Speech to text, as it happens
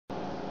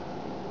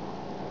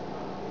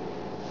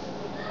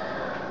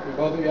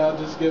Both of y'all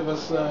just give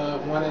us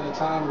one at a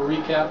time a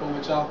recap of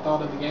what y'all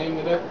thought of the game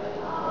today.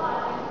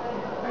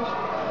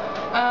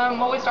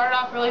 Well, we started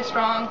off really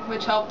strong,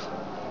 which helped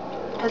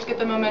us get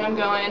the momentum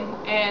going,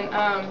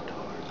 and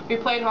we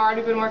played hard.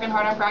 We've been working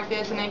hard on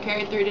practice, and then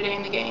carried through today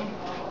in the game.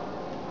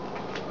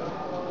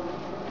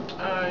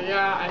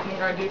 Yeah, I think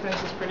our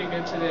defense is pretty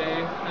good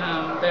today.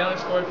 They only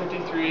scored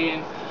 53,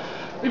 and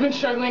we've been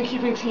struggling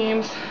keeping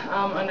teams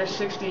under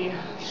 60,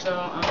 so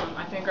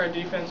I think our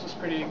defense was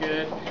pretty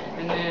good.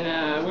 And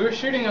then we were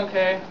shooting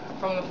okay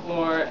from the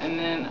floor, and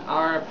then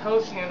our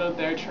posts handled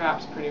their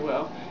traps pretty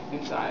well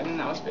inside, and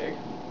that was big.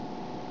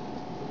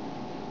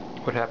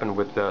 What happened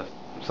with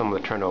some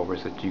of the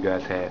turnovers that you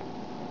guys had?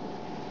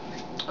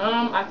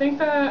 I think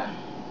that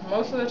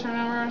most of the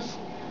turnovers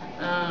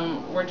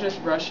we're just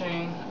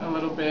rushing a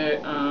little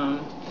bit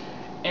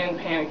and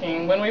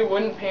panicking. When we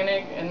wouldn't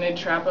panic and they'd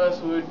trap us,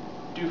 we would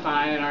do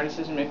fine and our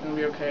decision making would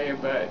be okay,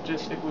 but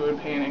just if we would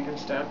panic and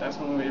stuff, that's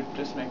when we would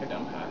just make a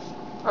dumb pass.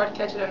 Or to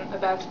catch it in a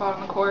bad spot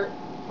on the court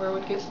where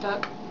we'd get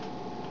stuck.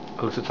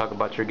 Alyssa, talk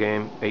about your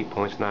game. 8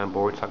 points, 9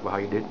 boards. Talk about how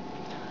you did.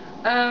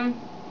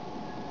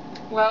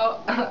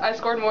 Well, I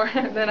scored more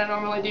than I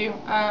normally do.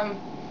 I've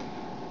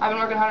been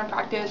working hard in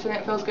practice, and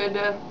it feels good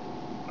to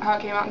how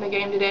it came out in the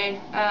game today.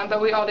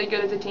 But we all did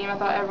good as a team. I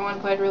thought everyone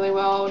played really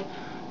well.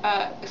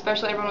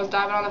 Especially everyone was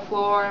diving on the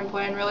floor and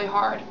playing really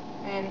hard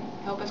and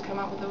helped us come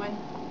out with a win.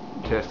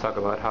 Jess, talk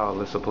about how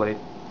Alyssa played.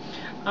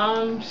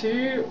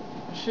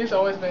 She's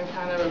always been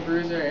kind of a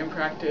bruiser in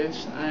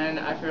practice, and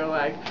I feel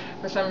like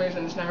for some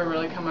reason it's never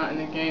really come out in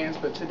the games,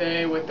 but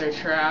today with their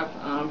trap,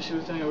 she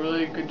was doing a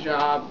really good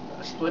job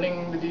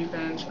splitting the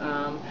defense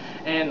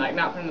and like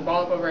not putting the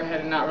ball up over her head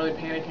and not really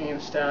panicking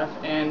and stuff,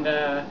 and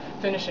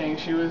finishing.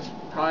 She was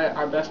probably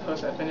our best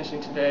post at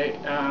finishing today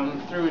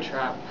through a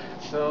trap.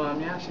 So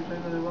yeah, she played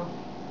really well.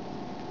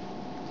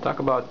 Talk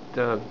about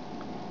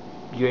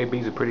UAB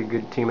is a pretty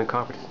good team in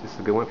conference. This is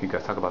a good one for you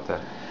guys. Talk about that.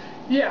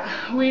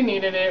 Yeah, we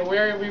needed it.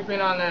 We've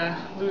been on a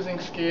losing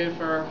skid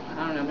for,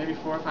 I don't know, maybe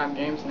 4 or 5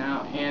 games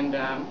now, and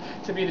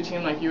to beat a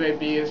team like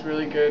UAB is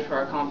really good for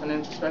our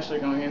confidence, especially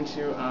going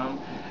into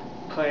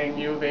playing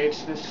U of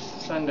H this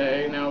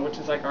Sunday, you know, which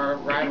is like our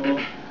rival.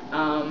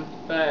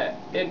 But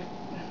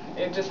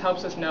it just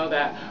helps us know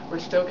that we're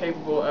still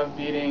capable of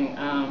beating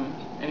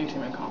any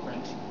team in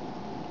conference.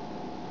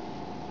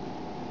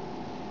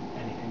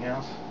 Anything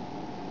else?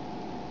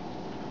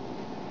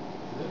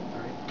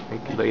 All right.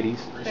 Thank you, ladies.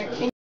 Thanks.